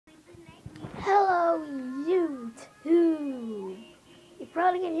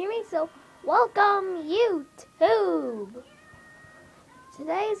finally can hear me, so welcome YouTube!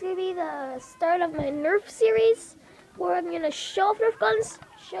 Today is going to be the start of my nerf series, where I'm going to show off nerf guns,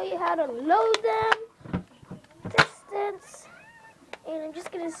 show you how to load them, distance, and I'm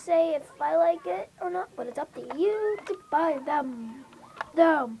just going to say if I like it or not, but it's up to you to buy them.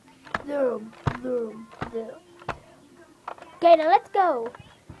 Okay, now let's go.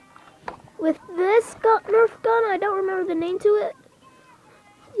 With this nerf gun, I don't remember the name to it.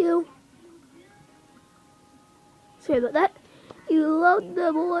 Sorry about that. You load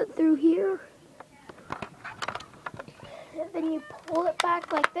the bullet through here. And then you pull it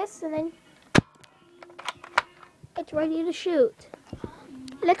back like this, and then it's ready to shoot.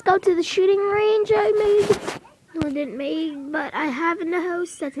 Let's go to the shooting range I made. No, I didn't make, but I have in the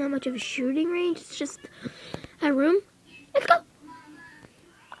house. That's not much of a shooting range. It's just a room. Let's go.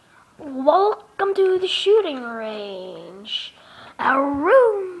 Welcome to the shooting range. A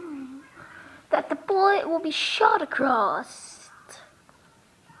room that the bullet will be shot across.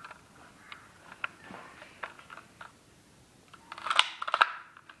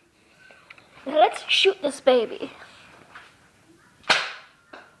 Now let's shoot this baby.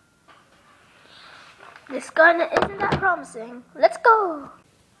 This gun isn't that promising. Let's go.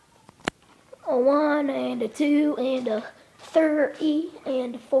 A 1 and a 2 and a 3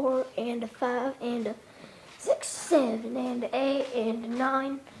 and a 4 and a 5 and a 6, 7 and a 8 and a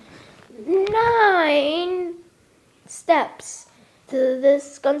 9. 9 steps to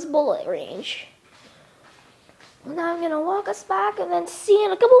this gun's bullet range. Now I'm going to walk us back and then see you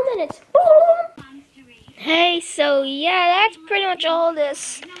in a couple minutes. Hey, so yeah, that's pretty much all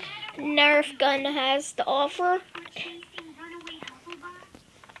this nerf gun has to offer.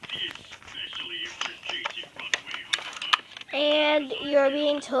 And you're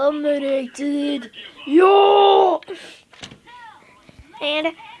being terminated. Yo!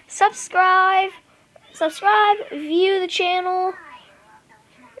 And subscribe, view the channel,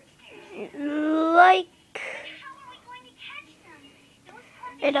 like,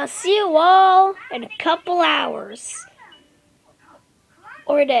 and I'll see you all in a couple hours.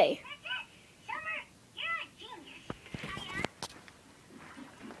 Or a day.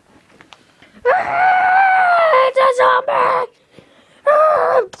 It's a zombie!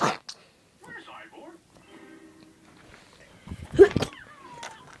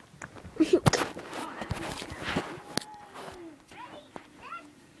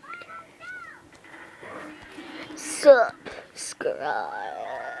 Subscribe.